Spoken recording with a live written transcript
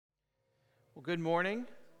Well, good morning.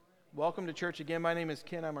 Welcome to church again. My name is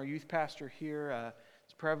Ken. I'm our youth pastor here.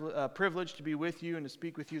 It's a privilege to be with you and to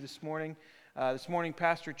speak with you this morning. This morning,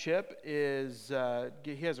 Pastor Chip he has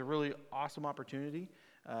a really awesome opportunity.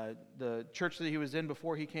 The church that he was in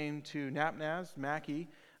before he came to NAPNAS, Mackey,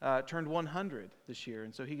 turned 100 this year.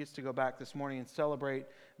 And so he gets to go back this morning and celebrate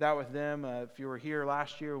that with them. If you were here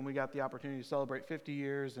last year when we got the opportunity to celebrate 50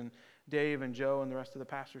 years, and Dave and Joe and the rest of the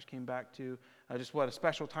pastors came back to just what a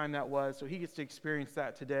special time that was. So he gets to experience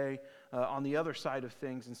that today on the other side of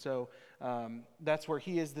things. And so that's where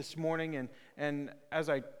he is this morning. And as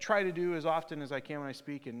I try to do as often as I can when I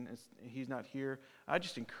speak, and he's not here, I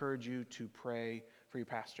just encourage you to pray for your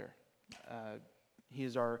pastor.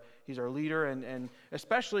 He's our leader, and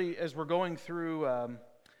especially as we're going through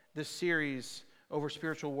this series over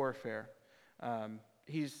spiritual warfare.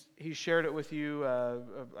 He's shared it with you,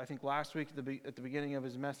 I think last week at the beginning of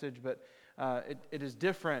his message, but it is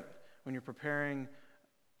different when you're preparing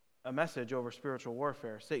a message over spiritual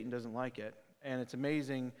warfare. Satan doesn't like it, and it's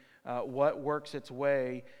amazing what works its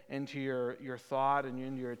way into your thought and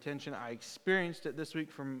into your attention. I experienced it this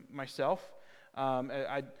week from myself.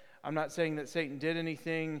 I'm not saying that Satan did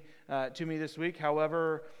anything to me this week.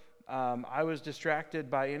 However, I was distracted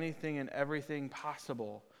by anything and everything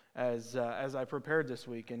possible as I prepared this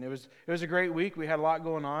week, and it was a great week. We had a lot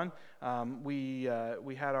going on. We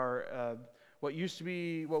had our what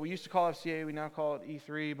we used to call FCA, we now call it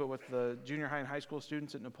E3, but with the junior high and high school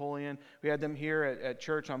students at Napoleon. We had them here at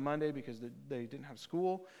church on Monday because they didn't have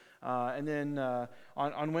school. And then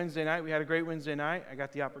on Wednesday night, we had a great Wednesday night. I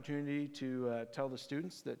got the opportunity to tell the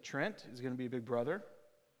students that Trent is going to be a big brother.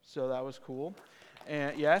 So that was cool.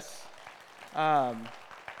 And yes,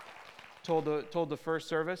 told the first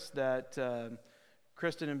service that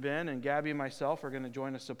Kristen and Ben and Gabby and myself are going to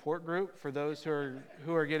join a support group for those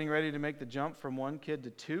who are getting ready to make the jump from one kid to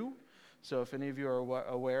two. So if any of you are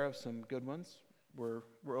aware of some good ones, we're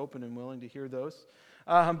open and willing to hear those.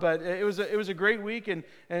 But it was a great week, and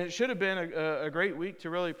it should have been a great week to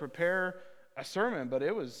really prepare a sermon, but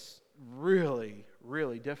it was really,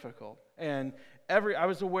 really difficult. And I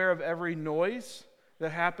was aware of every noise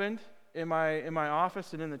that happened in my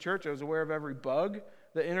office and in the church. I was aware of every bug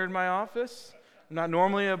that entered my office. Not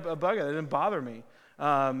normally a bug, it didn't bother me.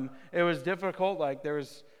 It was difficult. Like there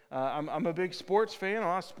was, I'm a big sports fan. A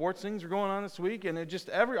lot of sports things were going on this week, and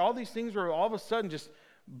all these things were all of a sudden just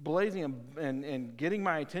blazing and getting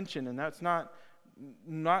my attention, and that's not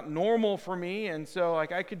normal for me. And so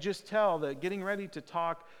like I could just tell that getting ready to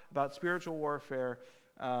talk about spiritual warfare,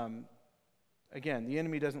 again, the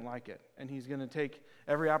enemy doesn't like it, and he's going to take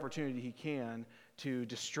every opportunity he can to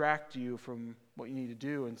distract you from what you need to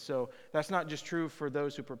do. And so that's not just true for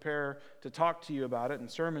those who prepare to talk to you about it and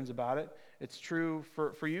sermons about it. It's true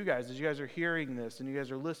for you guys. As you guys are hearing this and you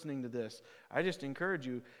guys are listening to this, I just encourage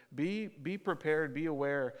you, be prepared, be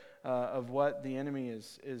aware of what the enemy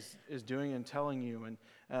is doing and telling you. And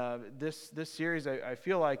this series, I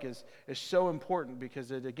feel like, is so important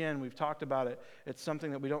because, again, we've talked about it. It's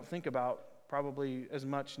something that we don't think about probably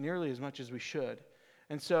nearly as much as we should.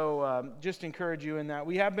 And so just encourage you in that.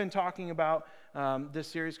 We have been talking about this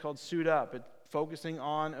series called Suit Up. It's focusing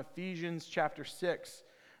on Ephesians chapter 6,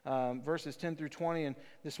 verses 10 through 20. And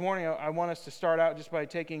this morning I want us to start out just by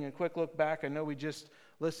taking a quick look back. I know we just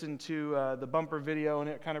listened to the bumper video and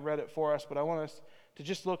it kind of read it for us, but I want us to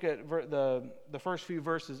just look at the first few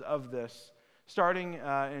verses of this, starting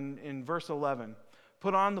in verse 11.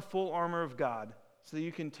 Put on the full armor of God so that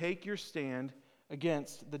you can take your stand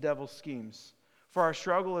against the devil's schemes. For our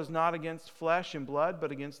struggle is not against flesh and blood,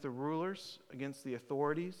 but against the rulers, against the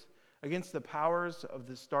authorities, against the powers of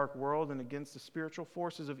this dark world, and against the spiritual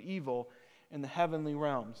forces of evil in the heavenly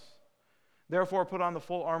realms. Therefore, put on the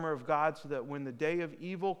full armor of God so that when the day of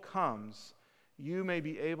evil comes, you may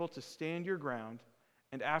be able to stand your ground,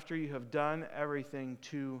 and after you have done everything,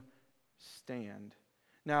 to stand.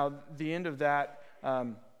 Now, the end of that,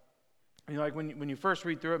 like when you first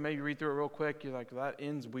read through it, maybe read through it real quick, you're like, well, that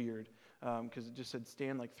ends weird. Because it just said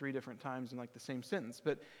stand like 3 different times in like the same sentence.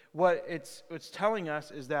 But what it's telling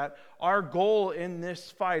us is that our goal in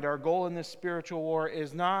this fight, our goal in this spiritual war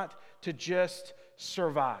is not to just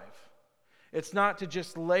survive. It's not to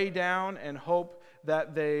just lay down and hope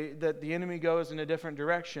that the enemy goes in a different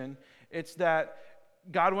direction. It's that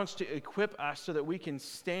God wants to equip us so that we can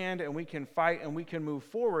stand and we can fight and we can move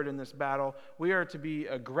forward in this battle. We are to be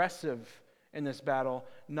aggressive in this battle,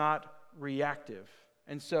 not reactive.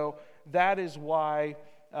 And so that is why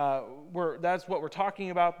that's what we're talking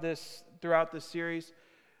about throughout this series.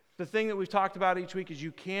 The thing that we've talked about each week is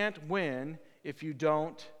you can't win if you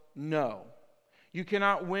don't know. You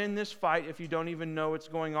cannot win this fight if you don't even know it's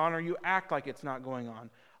going on or you act like it's not going on.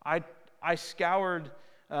 I scoured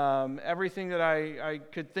everything that I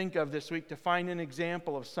could think of this week to find an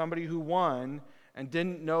example of somebody who won and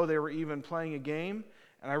didn't know they were even playing a game,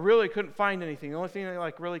 and I really couldn't find anything. The only thing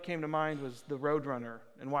that really came to mind was the Roadrunner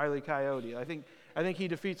and Wile E. Coyote. I think he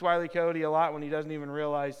defeats Wile E. Coyote a lot when he doesn't even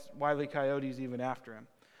realize Wile E. Coyote's even after him.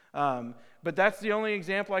 But that's the only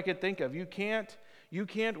example I could think of. You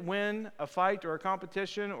can't win a fight or a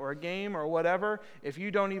competition or a game or whatever if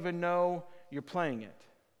you don't even know you're playing it.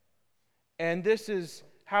 And this is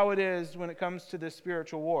how it is when it comes to this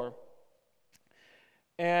spiritual war.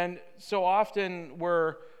 And so often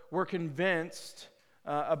we're convinced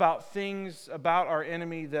about things about our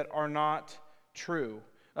enemy that are not true.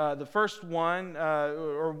 The first one,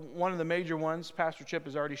 or one of the major ones, Pastor Chip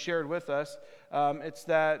has already shared with us. It's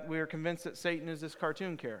that we are convinced that Satan is this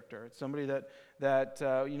cartoon character. It's somebody that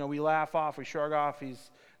we laugh off, we shrug off. He's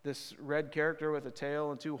this red character with a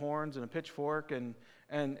tail and two horns and a pitchfork, and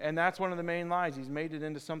that's one of the main lies. He's made it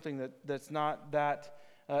into something that's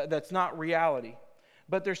not reality.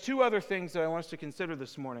 But there's two other things that I want us to consider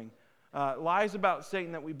this morning. Lies about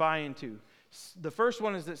Satan that we buy into. The first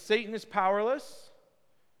one is that Satan is powerless,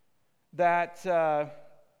 that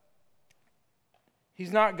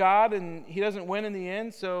he's not God and he doesn't win in the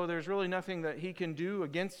end, so there's really nothing that he can do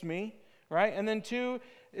against me, right? And then two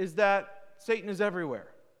is that Satan is everywhere,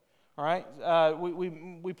 all right?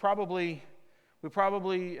 We probably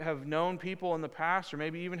have known people in the past, or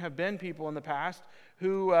maybe even have been people in the past,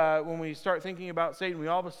 who, when we start thinking about Satan, we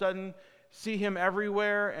all of a sudden see him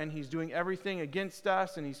everywhere, and he's doing everything against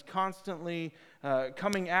us, and he's constantly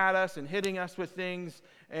coming at us and hitting us with things,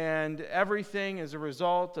 and everything is a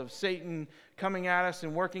result of Satan coming at us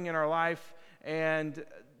and working in our life. And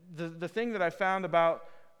the thing that I found about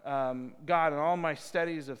God and all my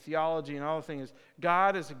studies of theology and all the things is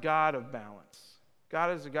God is a God of balance.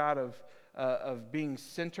 God is a God of being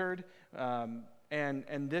centered,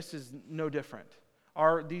 and this is no different.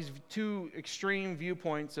 These two extreme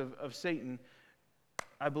viewpoints of Satan,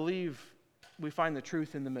 I believe we find the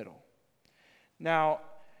truth in the middle. Now,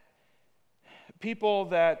 people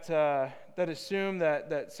that assume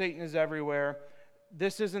that Satan is everywhere,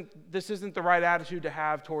 this isn't the right attitude to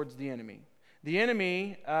have towards the enemy. The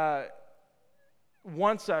enemy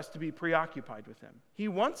wants us to be preoccupied with him. He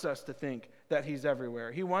wants us to think that he's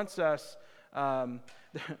everywhere. He wants us. Are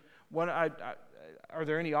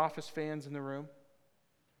there any Office fans in the room?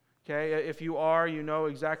 Okay, if you are, you know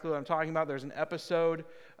exactly what I'm talking about. There's an episode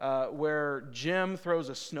where Jim throws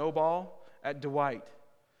a snowball at Dwight,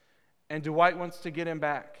 and Dwight wants to get him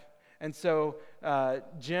back. And so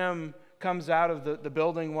Jim comes out of the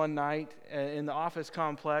building one night in the office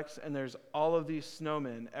complex, and there's all of these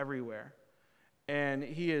snowmen everywhere. And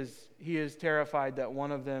he is terrified that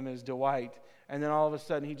one of them is Dwight. And then all of a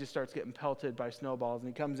sudden, he just starts getting pelted by snowballs, and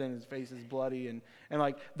he comes in, his face is bloody, and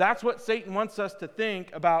that's what Satan wants us to think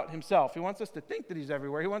about himself. He wants us to think that he's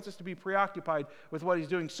everywhere. He wants us to be preoccupied with what he's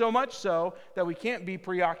doing, so much so that we can't be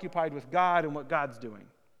preoccupied with God and what God's doing.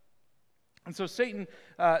 And so Satan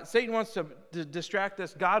wants to distract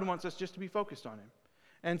us. God wants us just to be focused on him.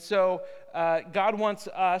 And so God wants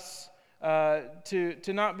us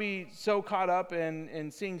to not be so caught up in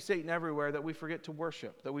seeing Satan everywhere that we forget to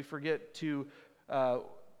worship, that we forget to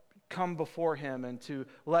come before him and to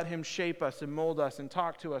let him shape us and mold us and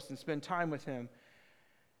talk to us and spend time with him.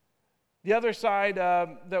 The other side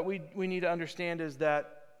that we need to understand is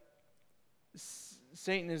that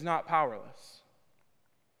Satan is not powerless.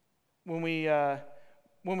 When we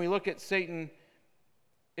look at Satan,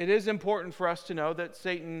 it is important for us to know that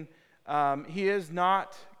Satan, he is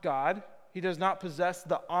not God. He does not possess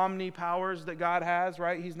the omni-powers that God has,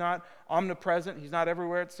 right? He's not omnipresent. He's not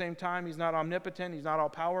everywhere at the same time. He's not omnipotent. He's not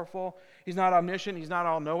all-powerful. He's not omniscient. He's not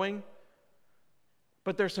all-knowing.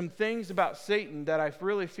 But there's some things about Satan that I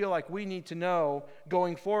really feel like we need to know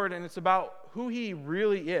going forward, and it's about who he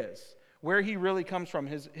really is, where he really comes from,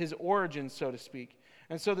 his origins, so to speak.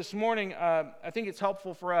 And so this morning, I think it's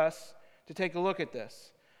helpful for us to take a look at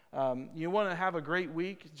this. You want to have a great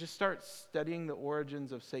week, just start studying the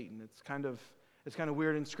origins of Satan. It's kind of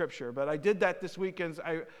weird in Scripture, but I did that this week, and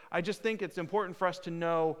I just think it's important for us to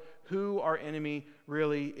know who our enemy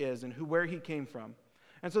really is and where he came from.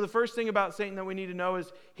 And so the first thing about Satan that we need to know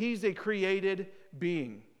is he's a created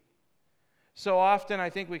being. So often I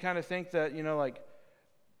think we kind of think that,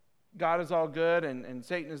 God is all good and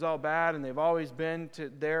Satan is all bad, and they've always been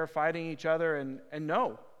there fighting each other, and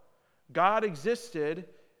no. God existed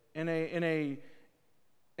in a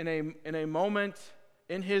moment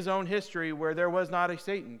in his own history where there was not a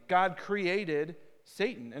Satan. God created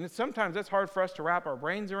Satan. And sometimes that's hard for us to wrap our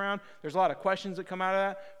brains around. There's a lot of questions that come out of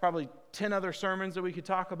that. Probably 10 other sermons that we could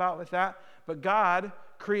talk about with that. But God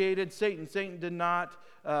created Satan. Satan is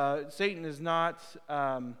not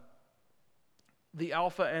the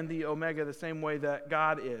Alpha and the Omega the same way that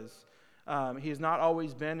God is. He has not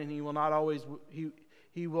always been, and he will not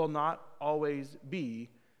always be.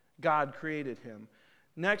 God created him.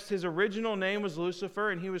 Next, his original name was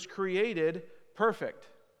Lucifer, and he was created perfect.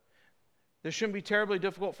 This shouldn't be terribly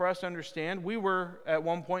difficult for us to understand. We were, at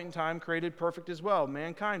one point in time, created perfect as well.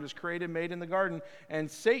 Mankind was created, made in the garden, and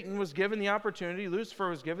Satan was given the opportunity, Lucifer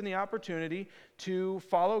was given the opportunity to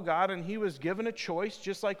follow God, and he was given a choice,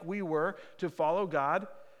 just like we were, to follow God,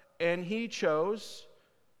 and he chose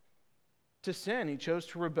to sin. He chose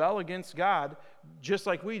to rebel against God, just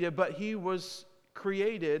like we did, but he was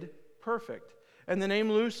created perfect. And the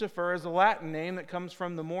name Lucifer is a Latin name that comes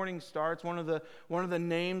from the morning star. It's one of the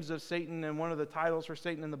names of Satan and one of the titles for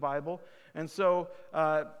Satan in the Bible. And so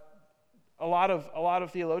a lot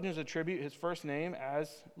of theologians attribute his first name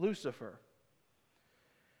as Lucifer.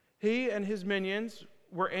 He and his minions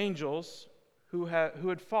were angels who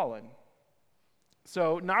had fallen.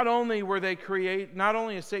 So not only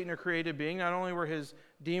is Satan a created being, not only were his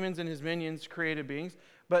demons and his minions created beings,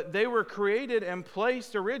 but they were created and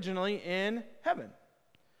placed originally in heaven.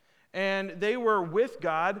 And they were with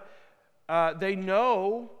God. They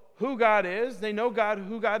know who God is. They know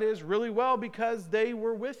who God is really well because they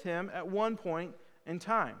were with him at one point in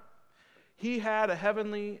time. He had a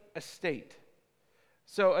heavenly estate.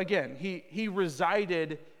 So again, he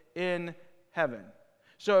resided in heaven.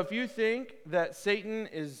 So if you think that Satan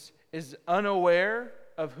is unaware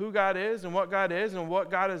of who God is and what God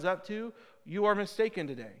is up to, you are mistaken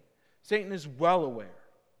today. Satan is well aware.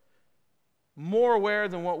 More aware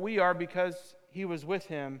than what we are because he was with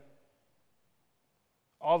him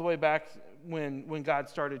all the way back when God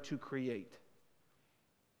started to create.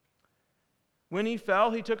 When he fell,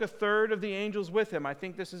 he took a third of the angels with him. I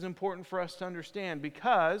think this is important for us to understand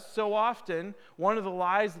because so often one of the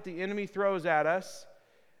lies that the enemy throws at us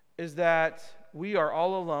is that we are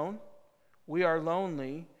all alone, we are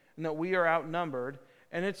lonely, and that we are outnumbered.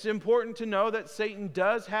 And it's important to know that Satan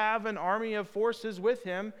does have an army of forces with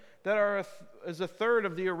him that is a third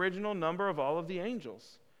of the original number of all of the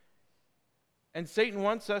angels. And Satan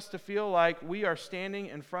wants us to feel like we are standing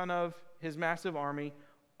in front of his massive army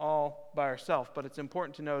all by ourselves. But it's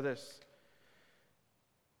important to know this,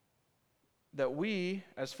 that we,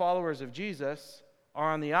 as followers of Jesus,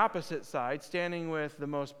 are on the opposite side, standing with the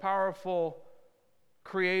most powerful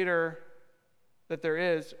creator that there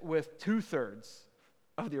is, with 2/3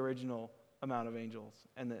 of the original amount of angels.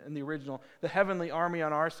 And the heavenly army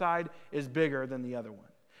on our side is bigger than the other one.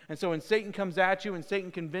 And so when Satan comes at you and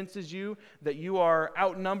Satan convinces you that you are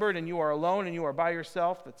outnumbered and you are alone and you are by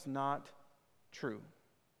yourself, that's not true.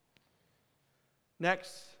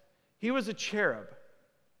 Next, he was a cherub.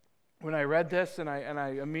 When I read this and I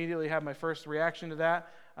immediately had my first reaction to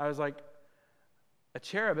that, I was like, a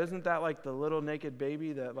cherub, isn't that like the little naked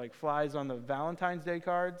baby that like flies on the Valentine's Day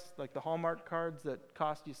cards, like the Hallmark cards that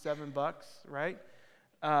cost you $7, right?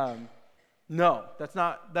 No, that's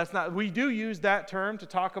not. We do use that term to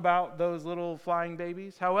talk about those little flying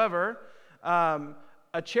babies. However,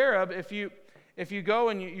 a cherub, if you go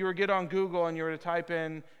and you were to get on Google and you were to type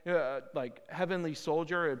in like heavenly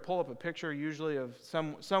soldier, it'd pull up a picture usually of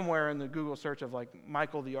somewhere in the Google search of like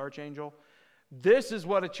Michael the Archangel. This is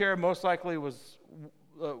what a cherub most likely would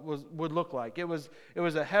look like. It was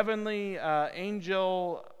a heavenly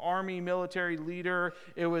angel army military leader.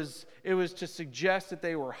 It was to suggest that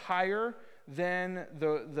they were higher than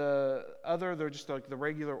they're just like the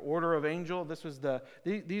regular order of angel.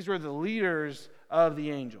 These were the leaders of the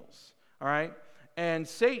angels. All right, and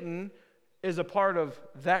Satan is a part of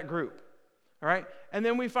that group. All right, and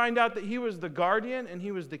then we find out that he was the guardian and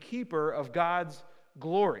he was the keeper of God's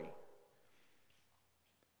glory.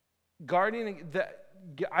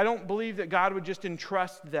 I don't believe that God would just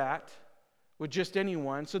entrust that with just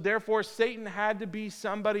anyone. So therefore, Satan had to be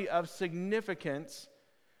somebody of significance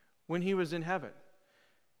when he was in heaven.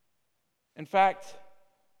 In fact,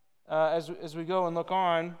 as we go and look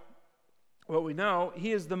on, what we know,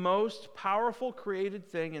 he is the most powerful created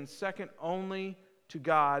thing and second only to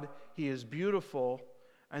God. He is beautiful,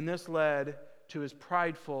 and this led to his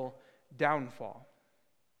prideful downfall.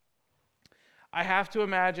 I have to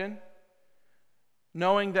imagine,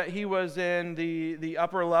 knowing that he was in the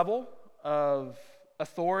upper level of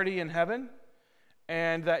authority in heaven,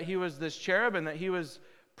 and that he was this cherub, and that he was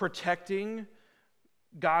protecting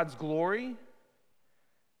God's glory,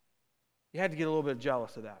 you had to get a little bit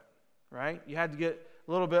jealous of that, right? You had to get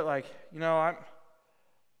a little bit like,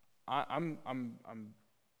 I'm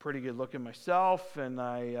pretty good looking myself, and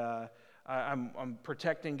I'm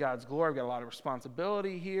protecting God's glory. I've got a lot of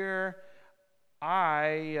responsibility here.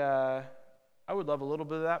 I would love a little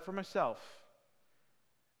bit of that for myself.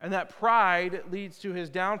 And that pride leads to his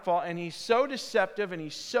downfall, and he's so deceptive, and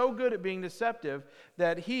he's so good at being deceptive,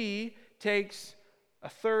 that he takes a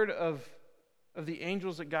third of the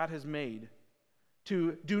angels that God has made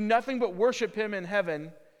to do nothing but worship him in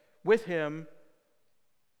heaven with him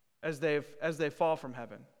as they fall from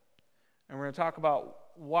heaven. And we're going to talk about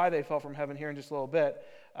why they fell from heaven here in just a little bit.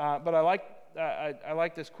 But I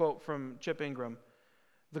like this quote from Chip Ingram.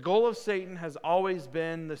 The goal of Satan has always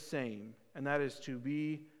been the same, and that is to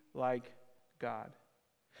be like God.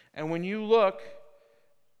 And when you look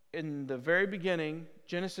in the very beginning,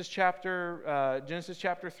 Genesis chapter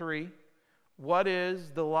 3, what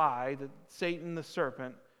is the lie that Satan the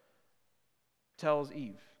serpent tells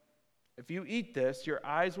Eve? If you eat this, your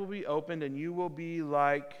eyes will be opened and you will be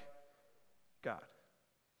like God.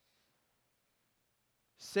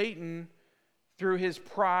 Satan, through his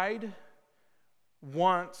pride,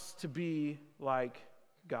 wants to be like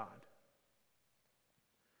God.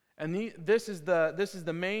 And this is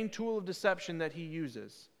the main tool of deception that he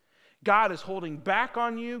uses. God is holding back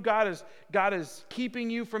on you. God is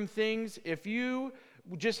keeping you from things. If you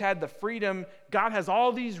just had the freedom, God has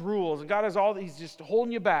all these rules, and He's just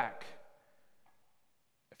holding you back.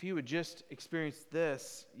 If you would just experience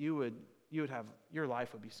this, you would have, your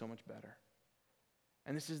life would be so much better.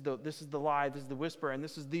 And this is the lie, this is the whisper, and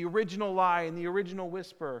this is the original lie and the original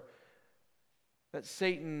whisper that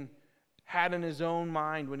Satan had in his own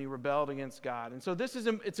mind when he rebelled against God. And so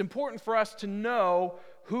it's important for us to know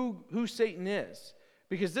who Satan is,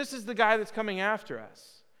 because this is the guy that's coming after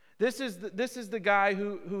us. This is the guy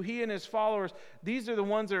who he and his followers, these are the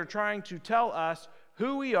ones that are trying to tell us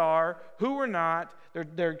who we are, who we're not.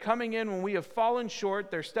 They're coming in when we have fallen short.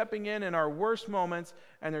 They're stepping in our worst moments,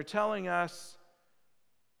 and they're telling us,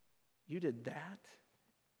 you did that?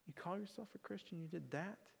 You call yourself a Christian? You did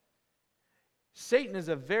that? Satan is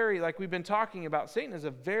like we've been talking about, Satan is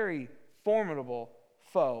a very formidable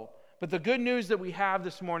foe. But the good news that we have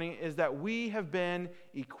this morning is that we have been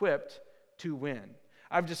equipped to win.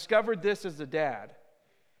 I've discovered this as a dad.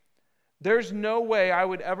 There's no way I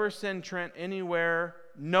would ever send Trent anywhere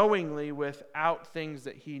knowingly without things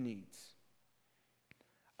that he needs.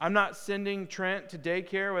 I'm not sending Trent to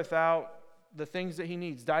daycare without the things that he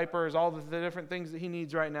needs, diapers, all the different things that he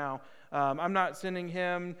needs right now. I'm not sending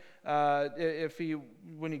him,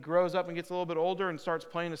 when he grows up and gets a little bit older and starts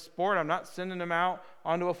playing a sport, I'm not sending him out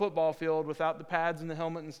onto a football field without the pads and the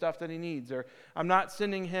helmet and stuff that he needs. Or I'm not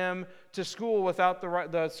sending him to school without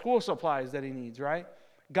the school supplies that he needs, right?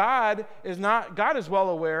 God is well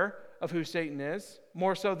aware of who Satan is,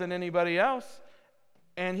 more so than anybody else.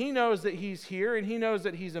 And he knows that he's here, and he knows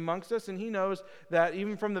that he's amongst us, and he knows that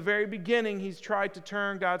even from the very beginning, he's tried to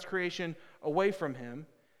turn God's creation away from him.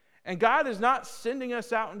 And God is not sending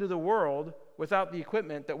us out into the world without the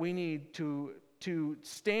equipment that we need to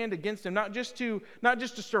stand against him, not just to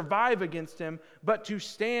survive against him, but to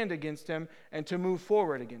stand against him and to move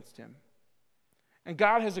forward against him. And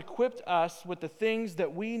God has equipped us with the things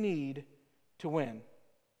that we need to win.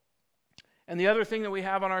 And the other thing that we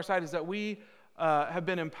have on our side is that we have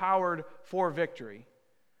been empowered for victory.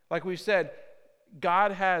 Like we said,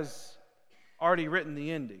 God has already written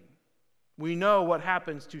the ending. We know what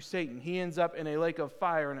happens to Satan. He ends up in a lake of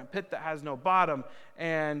fire, in a pit that has no bottom,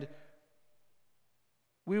 and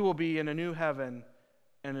we will be in a new heaven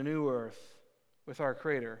and a new earth with our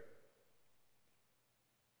Creator.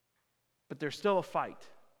 But there's still a fight.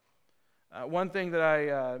 One thing that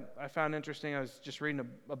I found interesting, I was just reading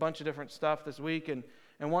a bunch of different stuff this week, and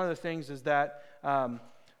one of the things is that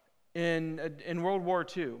in World War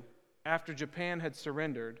II, after Japan had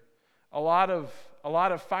surrendered, a lot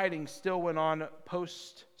of fighting still went on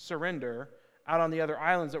post-surrender out on the other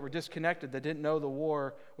islands that were disconnected, that didn't know the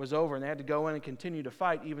war was over, and they had to go in and continue to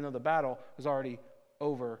fight even though the battle was already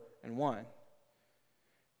over and won.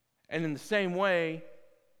 And in the same way,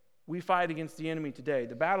 we fight against the enemy today.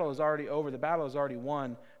 The battle is already over. The battle is already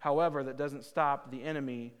won. However, that doesn't stop the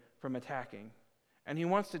enemy from attacking. And he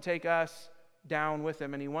wants to take us down with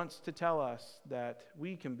him, and he wants to tell us that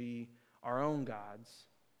we can be our own gods.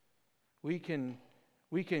 We can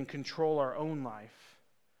control our own life.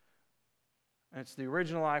 And it's the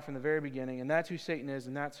original life from the very beginning, and that's who Satan is,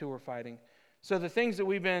 and that's who we're fighting. So the things that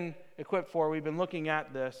we've been equipped for, we've been looking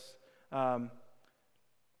at this.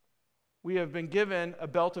 We have been given a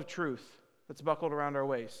belt of truth that's buckled around our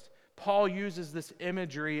waist. Paul uses this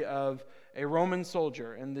imagery of a Roman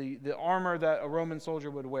soldier and the armor that a Roman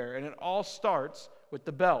soldier would wear. And it all starts with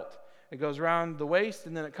the belt. It goes around the waist,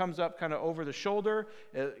 and then it comes up kind of over the shoulder.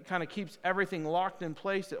 It kind of keeps everything locked in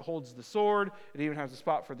place. It holds the sword. It even has a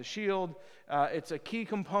spot for the shield. It's a key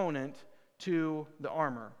component to the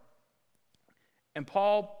armor. And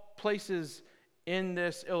Paul places in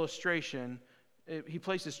this illustration, he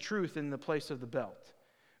places truth in the place of the belt.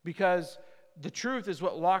 Because the truth is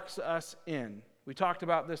what locks us in. We talked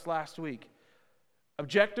about this last week.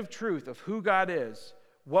 Objective truth of who God is,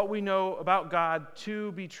 what we know about God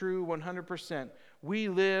to be true 100%. We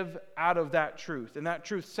live out of that truth. And that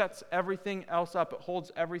truth sets everything else up. It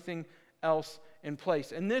holds everything else in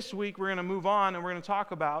place. And this week we're going to move on and we're going to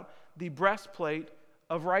talk about the breastplate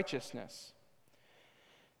of righteousness.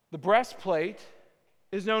 The breastplate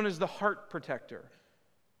is known as the heart protector.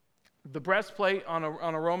 The breastplate on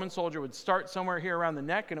a Roman soldier would start somewhere here around the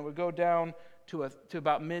neck, and it would go down to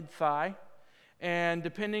about mid-thigh. And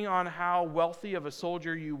depending on how wealthy of a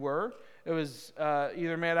soldier you were, it was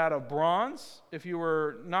either made out of bronze if you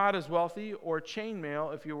were not as wealthy, or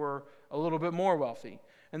chainmail if you were a little bit more wealthy.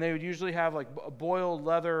 And they would usually have like a boiled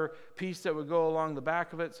leather piece that would go along the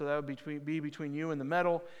back of it, so that would be between you and the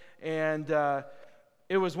metal. And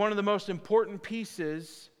it was one of the most important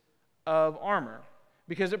pieces of armor,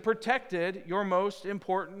 because it protected your most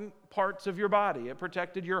important parts of your body. It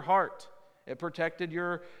protected your heart. It protected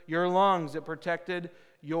your lungs. It protected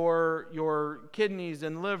your kidneys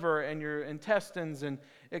and liver and your intestines. And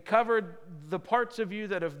it covered the parts of you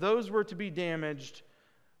that if those were to be damaged,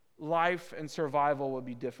 life and survival would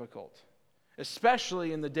be difficult.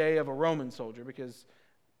 Especially in the day of a Roman soldier, because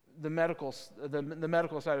the medical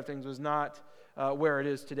side of things was not where it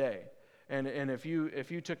is today. And if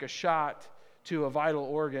you took a shot to a vital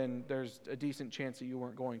organ, there's a decent chance that you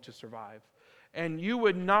weren't going to survive. And you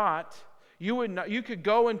could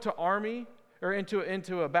go into army or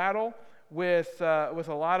into a battle with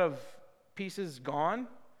a lot of pieces gone,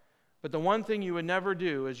 but the one thing you would never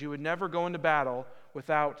do is you would never go into battle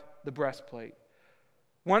without the breastplate.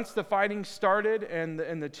 Once the fighting started and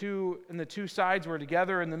the two sides were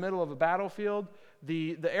together in the middle of a battlefield,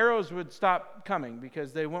 the arrows would stop coming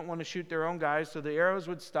because they wouldn't want to shoot their own guys, so the arrows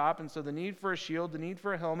would stop, and so the need for a shield, the need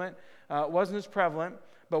for a helmet wasn't as prevalent.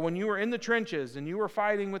 But when you were in the trenches and you were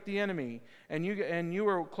fighting with the enemy and you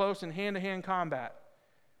were close in hand-to-hand combat,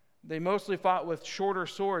 they mostly fought with shorter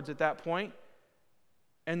swords at that point,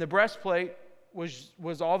 and the breastplate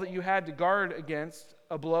was all that you had to guard against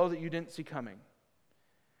a blow that you didn't see coming.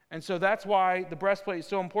 And so that's why the breastplate is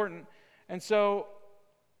so important. And so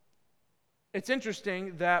it's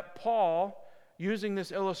interesting that Paul, using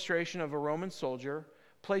this illustration of a Roman soldier,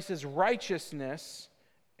 places righteousness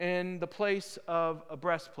in the place of a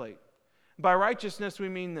breastplate. By righteousness, we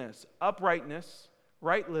mean this: uprightness,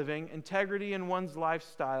 right living, integrity in one's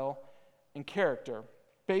lifestyle, and character.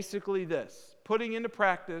 Basically this: putting into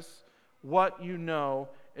practice what you know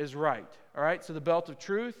is right. All right, so the belt of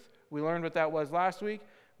truth, we learned what that was last week.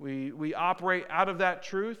 We operate out of that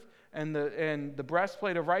truth, and the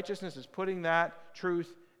breastplate of righteousness is putting that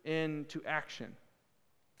truth into action.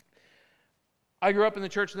 I grew up in the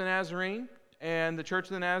Church of the Nazarene, and the Church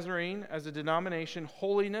of the Nazarene, as a denomination,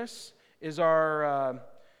 holiness is our,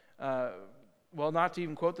 well, not to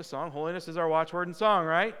even quote the song, holiness is our watchword and song,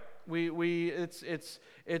 right?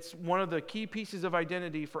 It's one of the key pieces of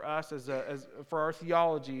identity for us for our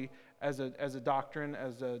theology as a doctrine,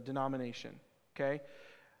 as a denomination. Okay.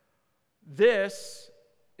 This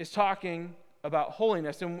is talking about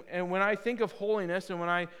holiness, and when I think of holiness, and when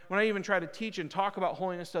I even try to teach and talk about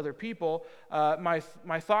holiness to other people, my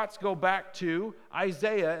thoughts go back to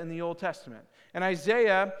Isaiah in the Old Testament. And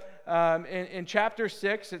Isaiah, in chapter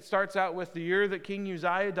 6, it starts out with the year that King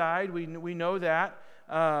Uzziah died. We know that.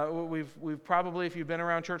 We've probably, if you've been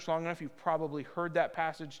around church long enough, you've probably heard that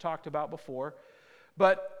passage talked about before.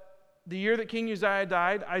 But the year that King Uzziah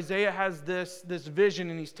died, Isaiah has this vision,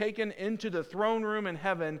 and he's taken into the throne room in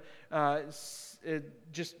heaven,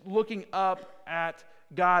 just looking up at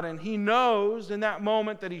God, and he knows in that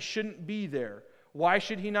moment that he shouldn't be there. Why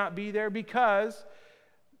should he not be there? Because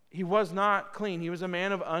he was not clean. He was a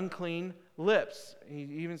man of unclean lips. He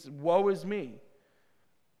even said, "Woe is me."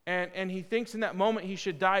 And he thinks in that moment he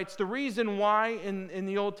should die. It's the reason why in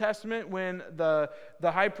the Old Testament, when the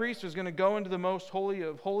high priest was going to go into the most holy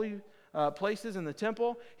of holy places in the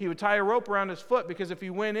temple, he would tie a rope around his foot, because if he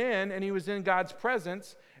went in and he was in God's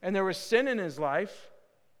presence and there was sin in his life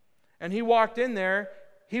and he walked in there,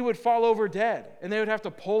 he would fall over dead, and they would have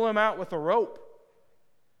to pull him out with a rope.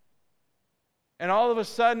 And all of a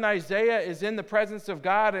sudden Isaiah is in the presence of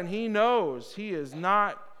God, and he knows he is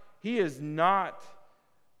not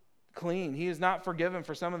clean. He is not forgiven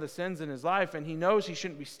for some of the sins in his life, and he knows he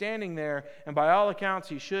shouldn't be standing there, and by all accounts,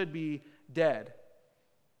 he should be dead.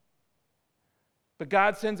 But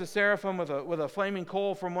God sends a seraphim with a flaming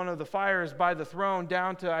coal from one of the fires by the throne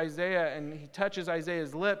down to Isaiah, and he touches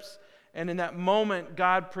Isaiah's lips, and in that moment,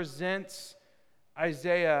 God presents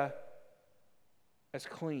Isaiah as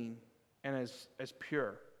clean and as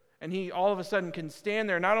pure. And he all of a sudden can stand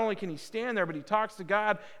there. Not only can he stand there, but he talks to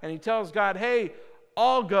God, and he tells God, hey,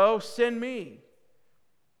 I'll go, send me.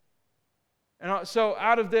 And so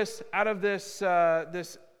out of this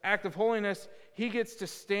act of holiness, he gets to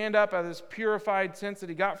stand up out of this purified sense that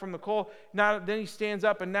he got from the coal. Then he stands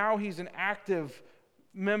up, and now he's an active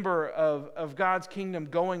member of God's kingdom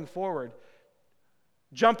going forward.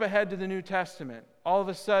 Jump ahead to the New Testament. All of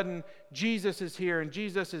a sudden, Jesus is here, and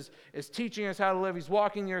Jesus is teaching us how to live. He's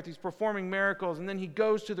walking the earth. He's performing miracles, and then he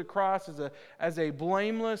goes to the cross as a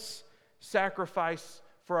blameless sacrifice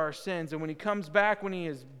for our sins. And when he comes back, when he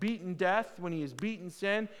has beaten death, when he has beaten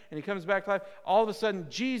sin, and he comes back to life, all of a sudden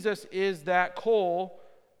Jesus is that coal,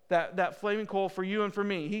 that flaming coal for you and for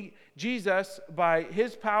me. Jesus, by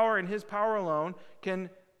his power and his power alone,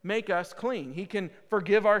 can make us clean. He can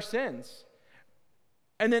forgive our sins.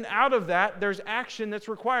 And then out of that, there's action that's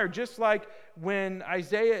required. Just like when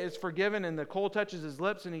Isaiah is forgiven and the coal touches his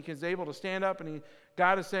lips and he is able to stand up, and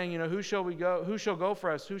God is saying, who shall we go? Who shall go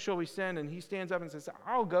for us? Who shall we send? And he stands up and says,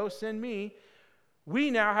 I'll go, send me.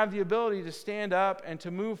 We now have the ability to stand up and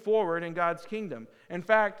to move forward in God's kingdom. In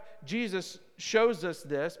fact, Jesus shows us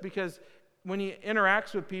this because when he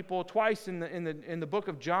interacts with people twice in the book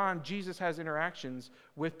of John, Jesus has interactions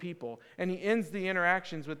with people. And he ends the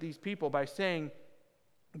interactions with these people by saying,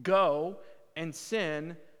 go and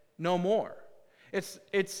sin no more.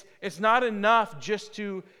 It's not enough just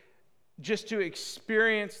to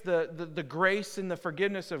experience the grace and the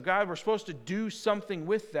forgiveness of God. We're supposed to do something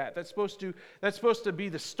with that. That's supposed to be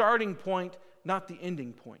the starting point, not the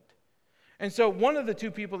ending point. And so one of the two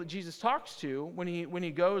people that Jesus talks to when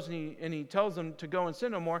he goes and he tells them to go and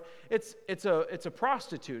sin no more, it's a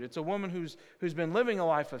prostitute. It's a woman who's been living a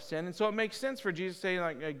life of sin. And so it makes sense for Jesus to say,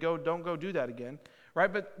 like, hey, don't go do that again.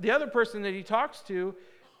 Right? But the other person that he talks to,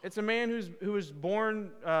 it's a man who was born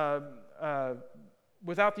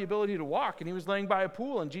without the ability to walk, and he was laying by a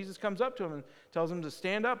pool, and Jesus comes up to him and tells him to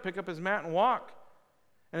stand up, pick up his mat, and walk.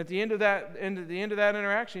 And at the end of that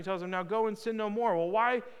interaction, he tells him, now go and sin no more.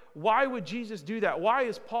 Well, why would Jesus do that? Why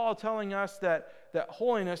is Paul telling us that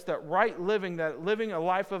holiness, that right living, that living a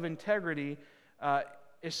life of integrity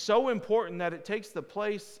is so important that it takes the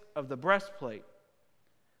place of the breastplate?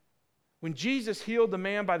 When Jesus healed the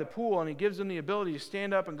man by the pool and he gives him the ability to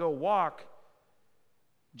stand up and go walk,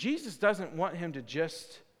 Jesus doesn't want him to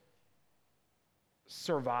just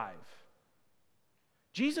survive.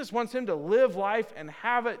 Jesus wants him to live life and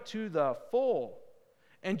have it to the full.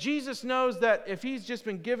 And Jesus knows that if he's just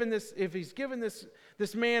been given this, if he's given this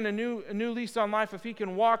man a new lease on life, if he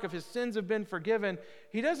can walk, if his sins have been forgiven,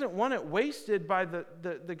 he doesn't want it wasted by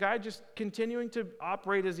the guy just continuing to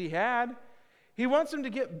operate as he had. He wants him to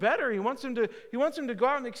get better. He wants him to go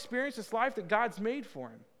out and experience this life that God's made for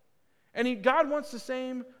him. And God wants the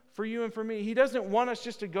same for you and for me. He doesn't want us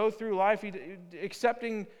just to go through life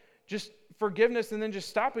accepting just forgiveness and then just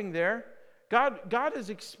stopping there. God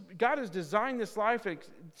has designed this life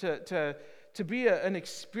to be an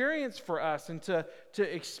experience for us and to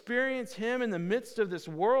experience Him in the midst of this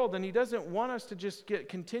world. And He doesn't want us to just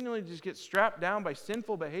continually get strapped down by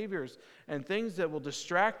sinful behaviors and things that will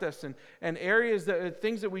distract us and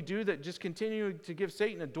things that we do that just continue to give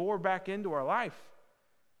Satan a door back into our life.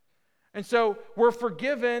 And so we're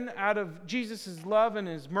forgiven out of Jesus' love and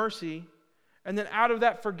His mercy. And then out of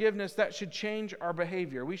that forgiveness, that should change our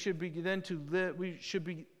behavior. We should begin to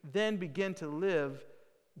live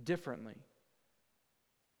differently.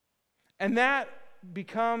 And that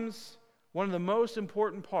becomes one of the most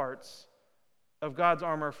important parts of God's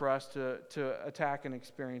armor for us to attack and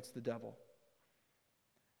experience the devil.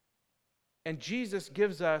 And Jesus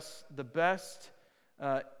gives us the best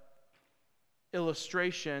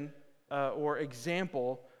illustration or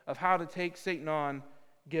example of how to take Satan on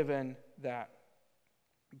given that.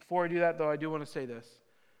 Before I do that, though, I do want to say this.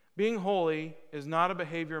 Being holy is not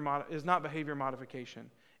behavior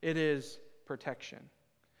modification. It is protection.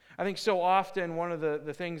 I think so often one of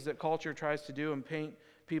the things that culture tries to do and paint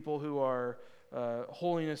people who are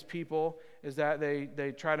holiness people is that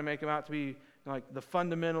they try to make them out to be like the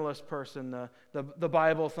fundamentalist person, the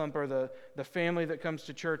Bible thumper, the family that comes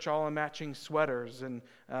to church all in matching sweaters, and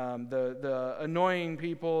the annoying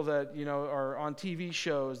people that are on TV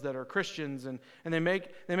shows that are Christians, and they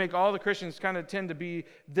make all the Christians kind of tend to be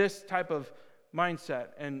this type of mindset,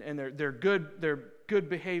 and they're good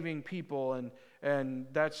behaving people, and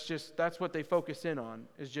that's what they focus in on,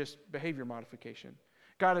 is just behavior modification.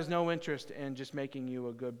 God has no interest in just making you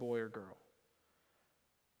a good boy or girl.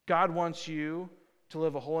 God wants you to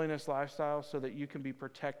live a holiness lifestyle so that you can be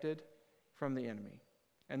protected from the enemy.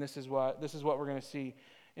 And this is what we're going to see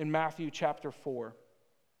in Matthew chapter 4.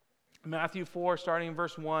 Matthew 4, starting in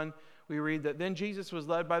verse 1, we read that, "Then Jesus was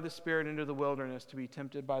led by the Spirit into the wilderness to be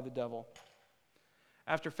tempted by the devil.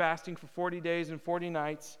 After fasting for 40 days and 40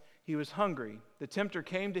 nights, he was hungry. The tempter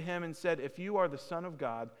came to him and said, 'If you are the Son of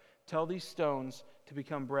God, tell these stones to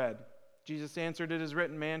become bread.' Jesus answered, 'It is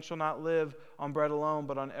written, man shall not live on bread alone,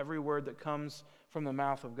 but on every word that comes from the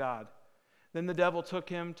mouth of God.' Then the devil took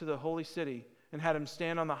him to the holy city and had him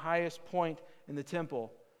stand on the highest point in the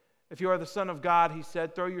temple. 'If you are the Son of God,' he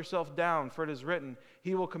said, 'throw yourself down, for it is written,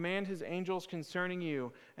 he will command his angels concerning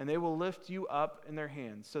you, and they will lift you up in their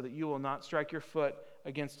hands, so that you will not strike your foot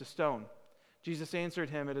against a stone.' Jesus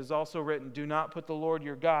answered him, 'It is also written, do not put the Lord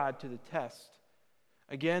your God to the test.'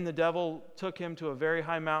 Again, the devil took him to a very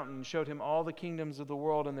high mountain and showed him all the kingdoms of the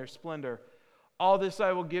world and their splendor. 'All this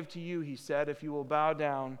I will give to you,' he said, 'if you will bow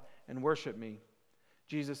down and worship me.'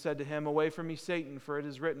 Jesus said to him, 'Away from me, Satan, for it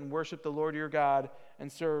is written, worship the Lord your God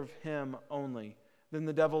and serve him only.' Then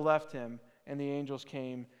the devil left him, and the angels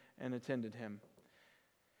came and attended him."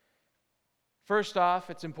 First off,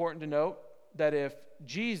 it's important to note that if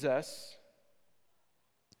Jesus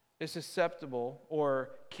is susceptible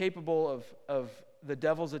or capable of the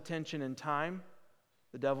devil's attention and time,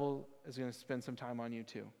 the devil is going to spend some time on you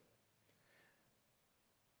too.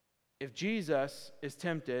 If Jesus is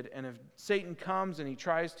tempted, and if Satan comes and he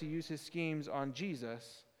tries to use his schemes on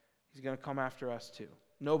Jesus, he's going to come after us too.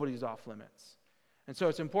 Nobody's off limits. And so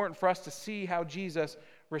it's important for us to see how Jesus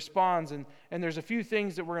responds. And there's a few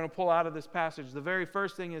things that we're going to pull out of this passage. The very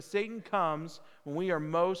first thing is Satan comes when we are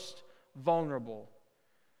most vulnerable.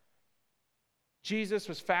 Jesus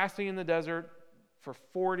was fasting in the desert for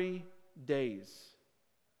 40 days.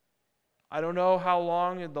 I don't know how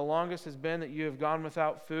long the longest has been that you have gone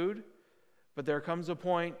without food, but there comes a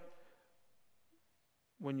point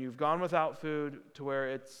when you've gone without food to where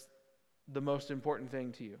it's the most important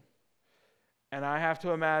thing to you. And I have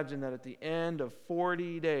to imagine that at the end of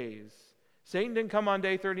 40 days, Satan didn't come on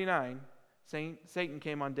day 39, Satan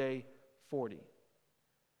came on day 40.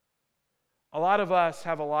 A lot of us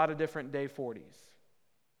have a lot of different day 40s.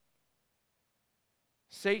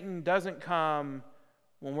 Satan doesn't come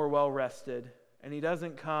when we're well rested, and he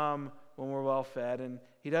doesn't come when we're well fed, and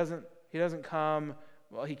he doesn't come,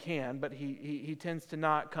 well, he can, but he tends to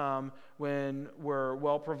not come when we're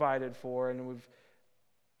well provided for, and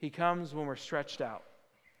he comes when we're stretched out.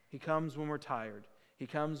 He comes when we're tired. He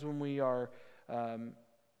comes when we are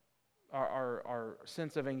our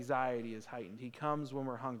sense of anxiety is heightened. He comes when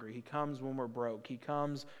we're hungry. He comes when we're broke. He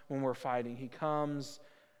comes when we're fighting. He comes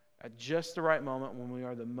at just the right moment when we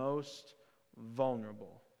are the most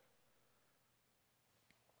vulnerable.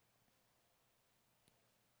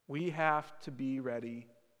 We have to be ready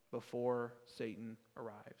before Satan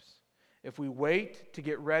arrives. If we wait to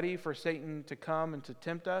get ready for Satan to come and to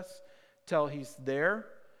tempt us till he's there,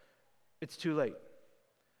 it's too late.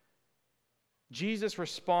 Jesus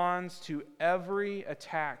responds to every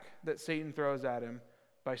attack that Satan throws at him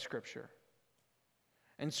by Scripture.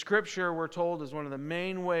 And Scripture, we're told, is one of the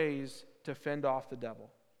main ways to fend off the devil.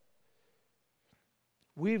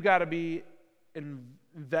 We've got to be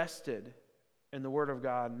invested in the Word of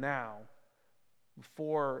God now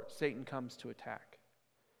before Satan comes to attack.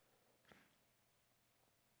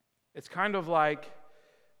 It's kind of like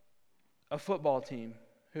a football team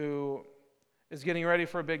who is getting ready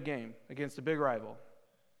for a big game against a big rival.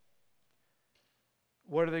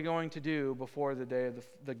 What are they going to do before the day of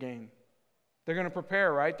the game? They're going to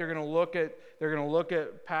prepare, right? They're going to look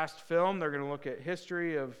at past film. They're going to look at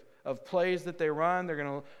history of plays that they run. They're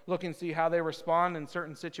going to look and see how they respond in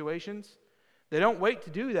certain situations. They don't wait to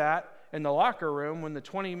do that in the locker room when the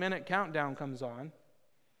 20-minute countdown comes on.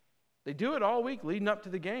 They do it all week leading up to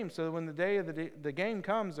the game so that when the day of the game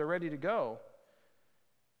comes, they're ready to go.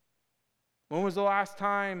 When was the last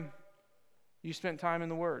time you spent time in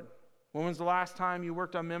the Word? When was the last time you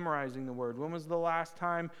worked on memorizing the Word? When was the last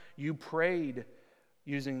time you prayed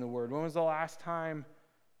using the Word? When was the last time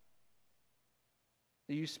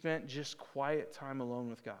that you spent just quiet time alone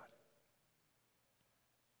with God?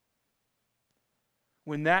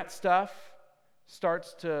 When that stuff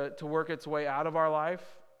starts to work its way out of our life,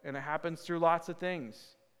 and it happens through lots of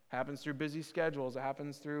things. It happens through busy schedules. It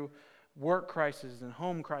happens through work crisis and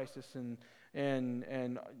home crisis and a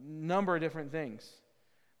number of different things.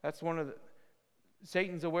 That's one of the...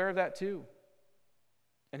 Satan's aware of that too.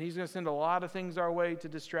 And he's going to send a lot of things our way to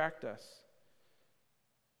distract us.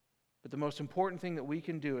 But the most important thing that we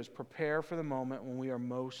can do is prepare for the moment when we are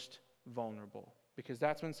most vulnerable, because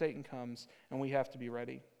that's when Satan comes and we have to be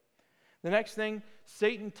ready. The next thing,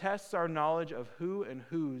 Satan tests our knowledge of who and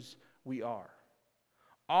whose we are.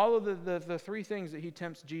 All of the three things that he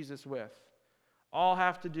tempts Jesus with all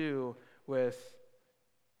have to do with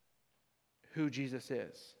who Jesus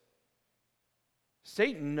is.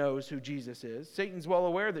 Satan knows who Jesus is. Satan's well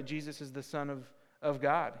aware that Jesus is the Son of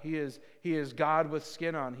God. He is God with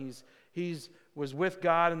skin on. He was with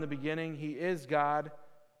God in the beginning. He is God.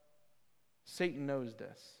 Satan knows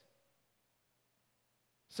this.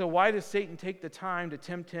 So why does Satan take the time to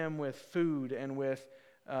tempt him with food and with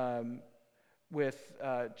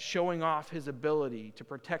showing off his ability to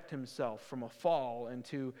protect himself from a fall and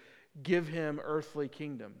to give him earthly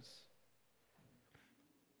kingdoms?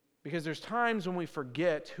 Because there's times when we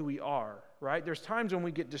forget who we are, right? There's times when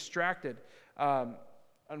we get distracted.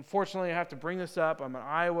 Unfortunately, I have to bring this up. I'm an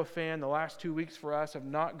Iowa fan. The last 2 weeks for us have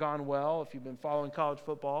not gone well, if you've been following college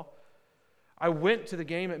football. I went to the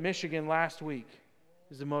game at Michigan last week. It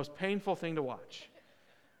was the most painful thing to watch.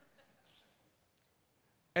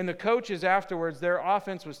 And the coaches afterwards, their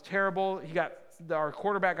offense was terrible. Our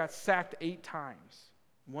quarterback got sacked 8 times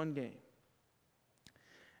in one game.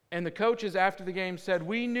 And the coaches after the game said,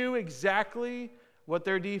 we knew exactly what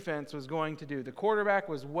their defense was going to do. The quarterback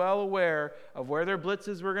was well aware of where their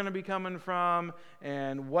blitzes were going to be coming from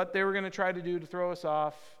and what they were going to try to do to throw us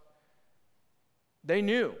off. They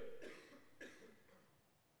knew.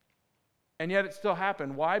 And yet it still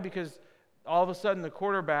happened. Why? Because all of a sudden the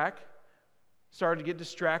quarterback started to get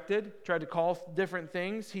distracted, tried to call different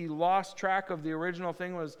things. He lost track of the original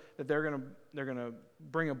thing was that they're going to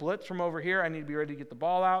bring a blitz from over here. I need to be ready to get the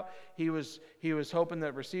ball out. He was hoping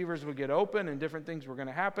that receivers would get open and different things were going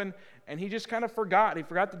to happen. And he just kind of forgot. He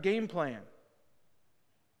forgot the game plan.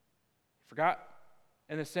 He forgot,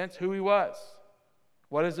 in a sense, who he was,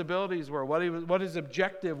 what his abilities were, what his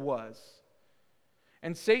objective was.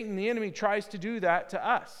 And Satan, the enemy, tries to do that to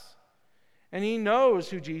us. And he knows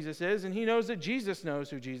who Jesus is, and he knows that Jesus knows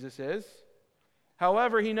who Jesus is.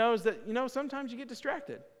 However, he knows that, sometimes you get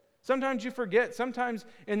distracted. Sometimes you forget. Sometimes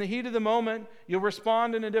in the heat of the moment, you'll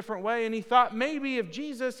respond in a different way. And he thought maybe if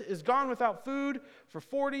Jesus is gone without food for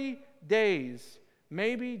 40 days,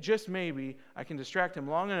 maybe, just maybe, I can distract him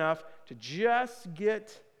long enough to just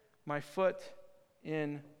get my foot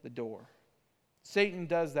in the door. Satan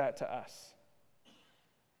does that to us.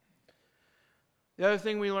 The other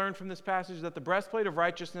thing we learn from this passage is that the breastplate of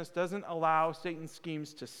righteousness doesn't allow Satan's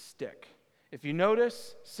schemes to stick. If you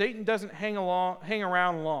notice, Satan doesn't hang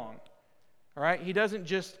around long. All right? He doesn't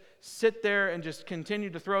just sit there and just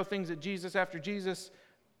continue to throw things at Jesus after Jesus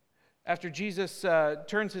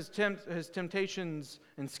turns his temptations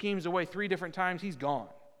and schemes away 3 different times. He's gone.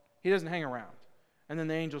 He doesn't hang around. And then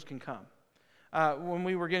the angels can come. When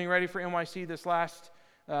we were getting ready for NYC this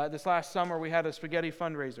last summer, we had a spaghetti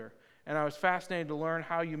fundraiser. And I was fascinated to learn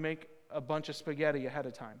how you make a bunch of spaghetti ahead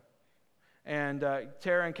of time. And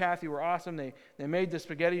Tara and Kathy were awesome. They made the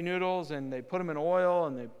spaghetti noodles, and they put them in oil,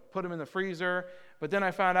 and they put them in the freezer. But then I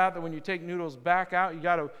found out that when you take noodles back out, you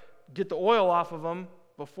got to get the oil off of them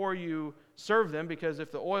before you serve them, because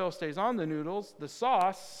if the oil stays on the noodles, the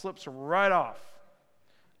sauce slips right off.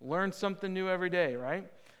 Learn something new every day, right?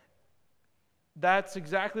 That's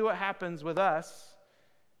exactly what happens with us.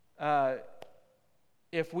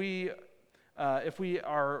 If we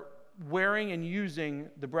are wearing and using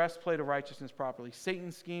the breastplate of righteousness properly,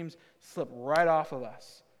 Satan's schemes slip right off of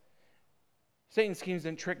us. Satan's schemes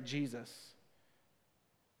didn't trick Jesus.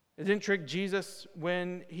 It didn't trick Jesus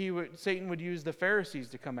when Satan would use the Pharisees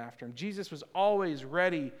to come after him. Jesus was always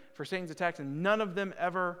ready for Satan's attacks, and none of them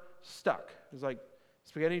ever stuck. It was like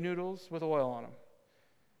spaghetti noodles with oil on them.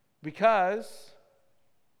 Because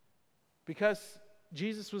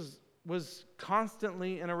Jesus was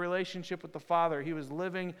constantly in a relationship with the Father. He was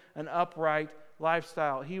living an upright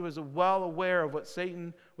lifestyle. He was well aware of what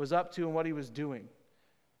Satan was up to and what he was doing.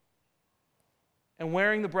 And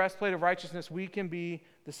wearing the breastplate of righteousness, we can be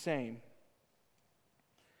the same.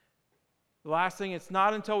 The last thing, it's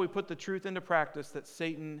not until we put the truth into practice that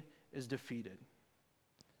Satan is defeated.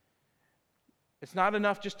 It's not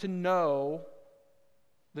enough just to know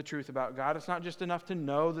the truth about God. It's not just enough to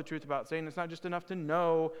know the truth about Satan. It's not just enough to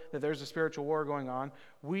know that there's a spiritual war going on.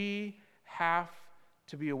 We have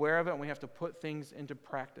to be aware of it, and we have to put things into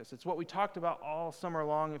practice. It's what we talked about all summer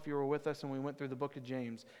long if you were with us and we went through the book of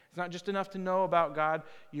James. It's not just enough to know about God.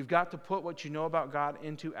 You've got to put what you know about God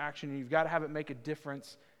into action, and you've got to have it make a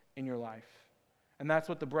difference in your life. And that's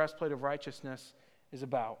what the breastplate of righteousness is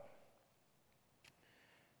about.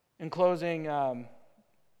 In closing,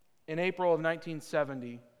 in April of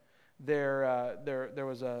 1970, there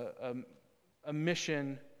was a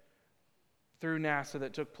mission through NASA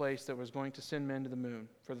that took place that was going to send men to the moon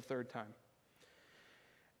for the third time.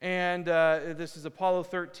 And this is Apollo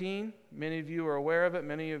 13. Many of you are aware of it.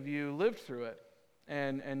 Many of you lived through it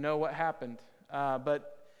and know what happened.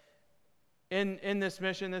 But in this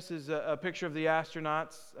mission, this is a picture of the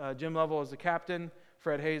astronauts. Jim Lovell was the captain,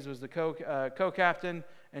 Fred Hayes was the co-captain,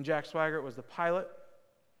 and Jack Swigert was the pilot.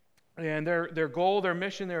 And their goal, their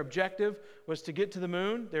mission, their objective was to get to the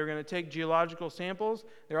moon. They were going to take geological samples.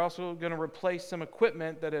 They're also going to replace some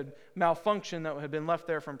equipment that had malfunctioned that had been left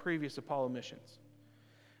there from previous Apollo missions.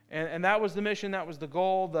 And that was the mission, that was the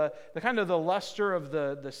goal. The kind of the luster of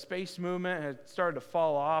the space movement had started to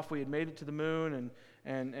fall off. We had made it to the moon,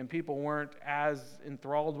 and people weren't as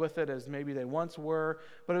enthralled with it as maybe they once were.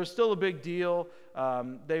 But it was still a big deal.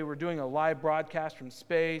 They were doing a live broadcast from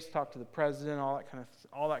space, talked to the president, all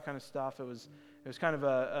that kind of stuff. It was kind of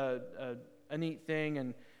a neat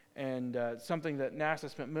thing, and something that NASA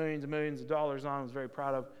spent millions and millions of dollars on, was very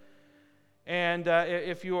proud of. And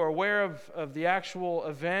if you are aware of the actual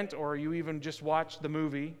event, or you even just watched the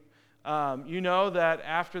movie, you know that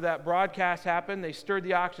after that broadcast happened, they stirred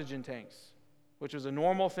the oxygen tanks, which was a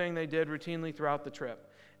normal thing they did routinely throughout the trip.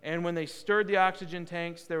 And when they stirred the oxygen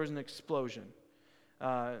tanks, there was an explosion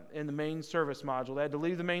in the main service module. They had to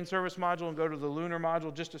leave the main service module and go to the lunar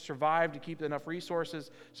module just to survive, to keep enough resources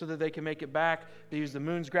so that they can make it back. They used the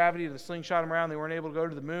moon's gravity to slingshot them around. They weren't able to go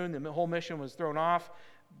to the moon. The whole mission was thrown off.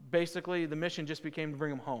 Basically, the mission just became to bring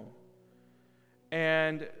them home.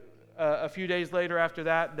 And a few days later after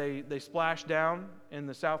that, they splashed down in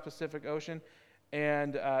the South Pacific Ocean.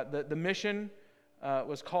 And the mission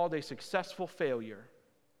was called a successful failure.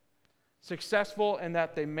 Successful in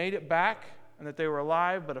that they made it back and that they were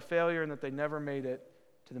alive, but a failure in that they never made it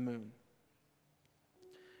to the moon.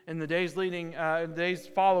 In the days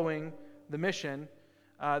following the mission,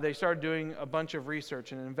 they started doing a bunch of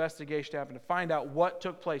research and an investigation happened to find out what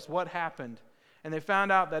took place, what happened. And they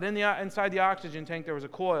found out that inside the oxygen tank there was a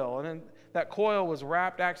coil, and then that coil was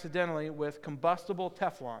wrapped accidentally with combustible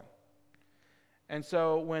Teflon. And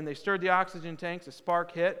so when they stirred the oxygen tanks, a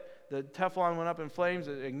spark hit, the Teflon went up in flames,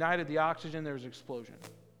 it ignited the oxygen, there was an explosion.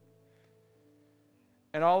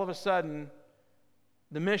 And all of a sudden,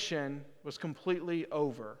 the mission was completely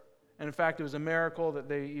over. And in fact, it was a miracle that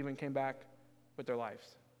they even came back with their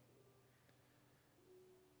lives.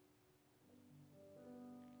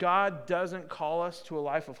 God doesn't call us to a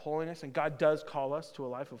life of holiness, and God does call us to a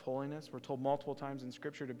life of holiness. We're told multiple times in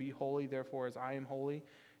Scripture to be holy, therefore as I am holy.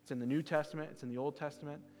 It's in the New Testament, it's in the Old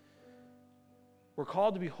Testament. We're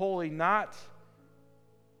called to be holy, not,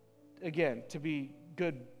 again, to be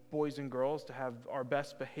good boys and girls, to have our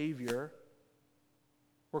best behavior.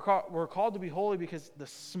 We're called to be holy because the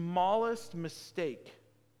smallest mistake,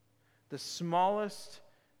 the smallest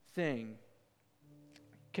thing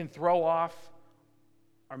can throw off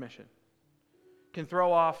our mission, can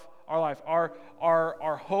throw off our life.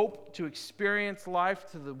 Our hope to experience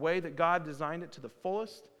life to the way that God designed it to the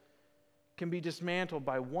fullest can be dismantled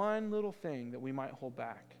by one little thing that we might hold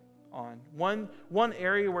back on. One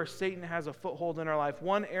area where Satan has a foothold in our life,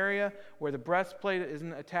 one area where the breastplate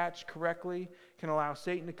isn't attached correctly, can allow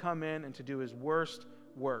Satan to come in and to do his worst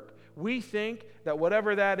work. We think that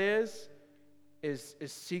whatever that is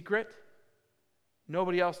secret.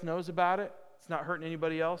 Nobody else knows about it. It's not hurting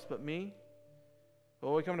anybody else but me. But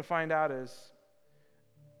what we come to find out is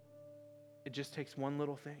it just takes one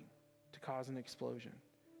little thing to cause an explosion.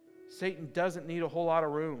 Satan doesn't need a whole lot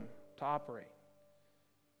of room to operate.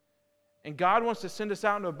 And God wants to send us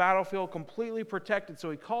out into a battlefield completely protected, so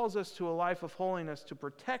He calls us to a life of holiness to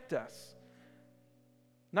protect us.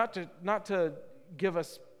 Not to give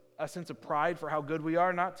us a sense of pride for how good we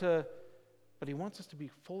are, but He wants us to be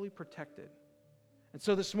fully protected. And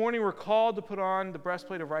so this morning we're called to put on the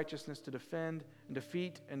breastplate of righteousness to defend and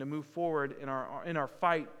defeat and to move forward in our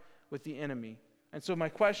fight with the enemy. And so my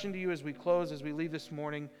question to you as we close, as we leave this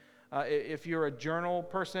morning, if you're a journal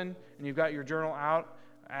person and you've got your journal out,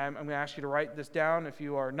 I'm going to ask you to write this down. If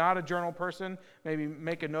you are not a journal person, maybe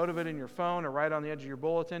make a note of it in your phone or write on the edge of your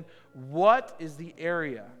bulletin. What is the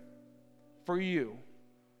area for you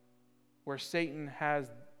where Satan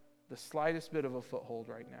has the slightest bit of a foothold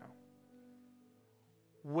right now?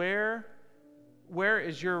 Where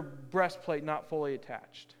is your breastplate not fully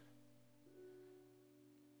attached?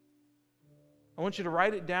 I want you to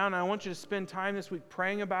write it down, and I want you to spend time this week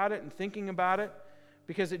praying about it and thinking about it,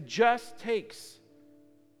 because it just takes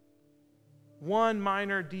one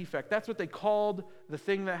minor defect. That's what they called the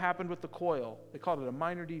thing that happened with the coil. They called it a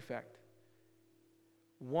minor defect.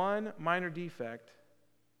 one minor defect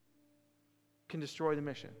can destroy the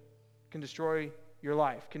mission, can destroy your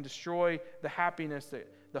life, can destroy the happiness,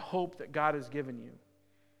 the hope that God has given you.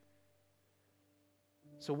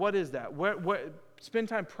 So what is that? Spend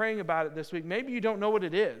time praying about it this week. Maybe you don't know what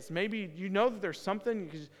it is. Maybe you know that there's something,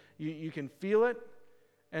 because you can feel it,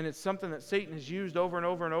 and it's something that Satan has used over and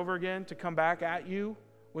over and over again to come back at you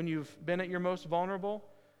when you've been at your most vulnerable.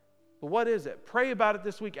 But what is it? Pray about it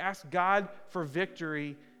this week. Ask God for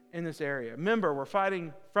victory in this area. Remember, we're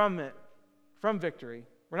fighting from victory.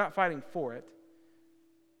 We're not fighting for it.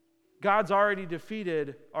 God's already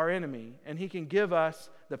defeated our enemy, and He can give us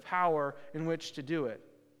the power in which to do it.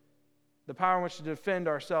 The power in which to defend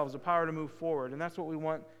ourselves, the power to move forward. And that's what we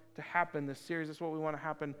want to happen this series. That's what we want to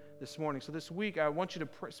happen this morning. So this week, I want you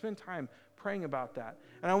to spend time praying about that.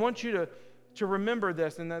 And I want you to remember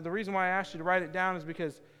this. And the reason why I asked you to write it down is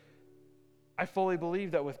because I fully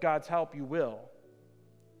believe that with God's help, you will.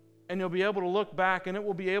 And you'll be able to look back, and it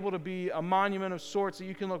will be able to be a monument of sorts that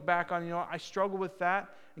you can look back on. You know, I struggle with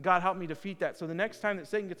that, and God helped me defeat that. So the next time that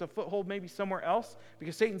Satan gets a foothold maybe somewhere else,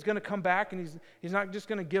 because Satan's going to come back, and he's not just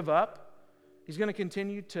going to give up. He's going to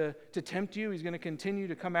continue to tempt you. He's going to continue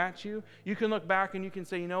to come at you. You can look back and you can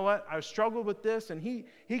say, you know what? I struggled with this, and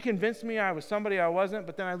he convinced me I was somebody I wasn't,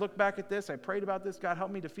 but then I look back at this, I prayed about this, God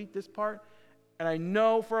helped me defeat this part, and I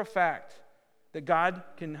know for a fact that God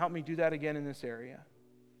can help me do that again in this area.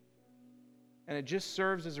 And it just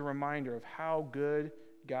serves as a reminder of how good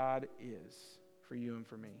God is for you and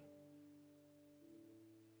for me.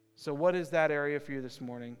 So what is that area for you this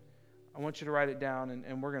morning? I want you to write it down,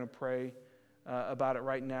 and we're going to pray about it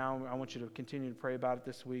right now. I want you to continue to pray about it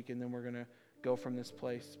this week, and then we're going to go from this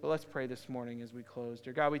place. But let's pray this morning as we close.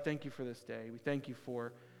 Dear God, we thank you for this day. We thank you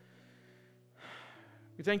for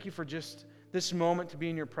just this moment to be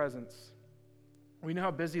in your presence. We know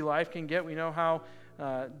how busy life can get. We know how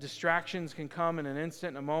distractions can come in an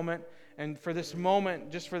instant, in a moment. And for this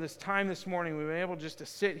moment, just for this time this morning, we've been able just to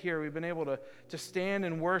sit here. We've been able to stand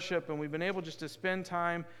and worship, and we've been able just to spend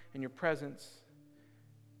time in your presence.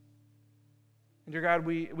 And dear God,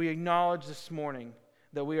 we acknowledge this morning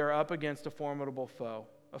that we are up against a formidable foe,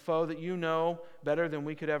 a foe that you know better than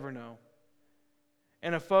we could ever know,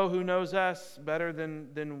 and a foe who knows us better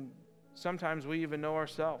than sometimes we even know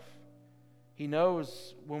ourselves. He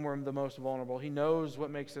knows when we're the most vulnerable. He knows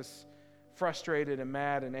what makes us frustrated and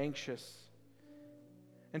mad and anxious.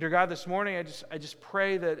 And dear God, this morning I just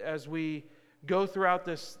pray that as we go throughout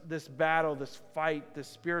this battle, this fight, this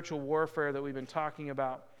spiritual warfare that we've been talking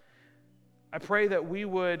about, I pray that we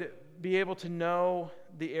would be able to know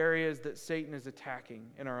the areas that Satan is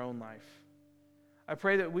attacking in our own life. I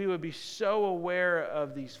pray that we would be so aware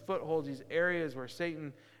of these footholds, these areas where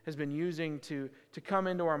Satan has been using to come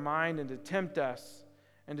into our mind and to tempt us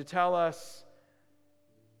and to tell us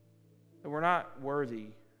that we're not worthy,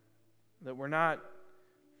 that we're not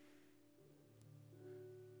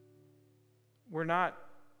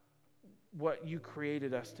what you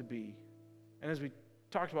created us to be. And as we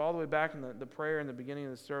talked about all the way back in the prayer in the beginning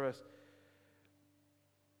of the service,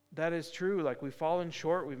 that is true. Like, we've fallen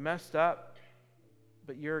short, we've messed up,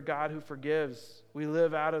 but you're a God who forgives. We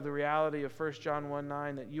live out of the reality of 1 John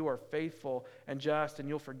 1:9 that you are faithful and just, and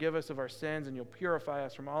you'll forgive us of our sins, and you'll purify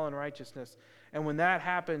us from all unrighteousness. And when that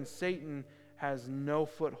happens, Satan has no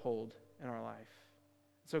foothold in our life.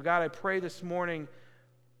 So God, I pray this morning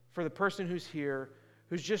for the person who's here,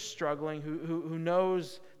 who's just struggling, who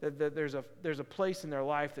knows that there's a place in their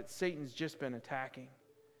life that Satan's just been attacking.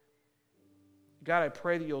 God, I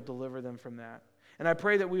pray that you'll deliver them from that. And I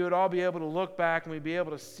pray that we would all be able to look back and we'd be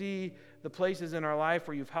able to see the places in our life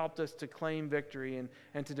where you've helped us to claim victory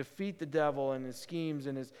and to defeat the devil and his schemes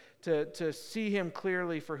and to see him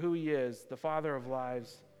clearly for who he is, the father of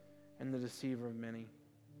lies and the deceiver of many.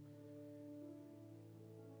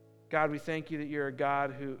 God, we thank you that you're a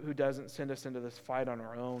God who doesn't send us into this fight on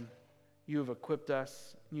our own. You have equipped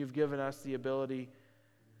us. You've given us the ability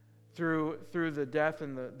through the death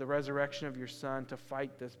and the resurrection of your Son to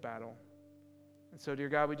fight this battle. And so, dear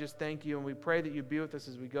God, we just thank you, and we pray that you be with us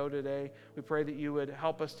as we go today. We pray that you would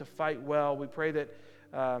help us to fight well. We pray that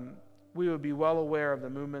we would be well aware of the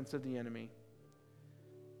movements of the enemy.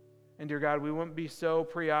 And dear God, we wouldn't be so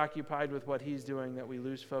preoccupied with what he's doing that we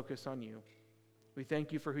lose focus on you. We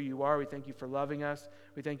thank you for who you are. We thank you for loving us.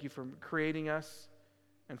 We thank you for creating us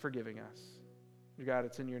and forgiving us. Dear God,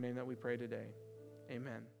 it's in your name that we pray today.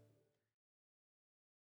 Amen.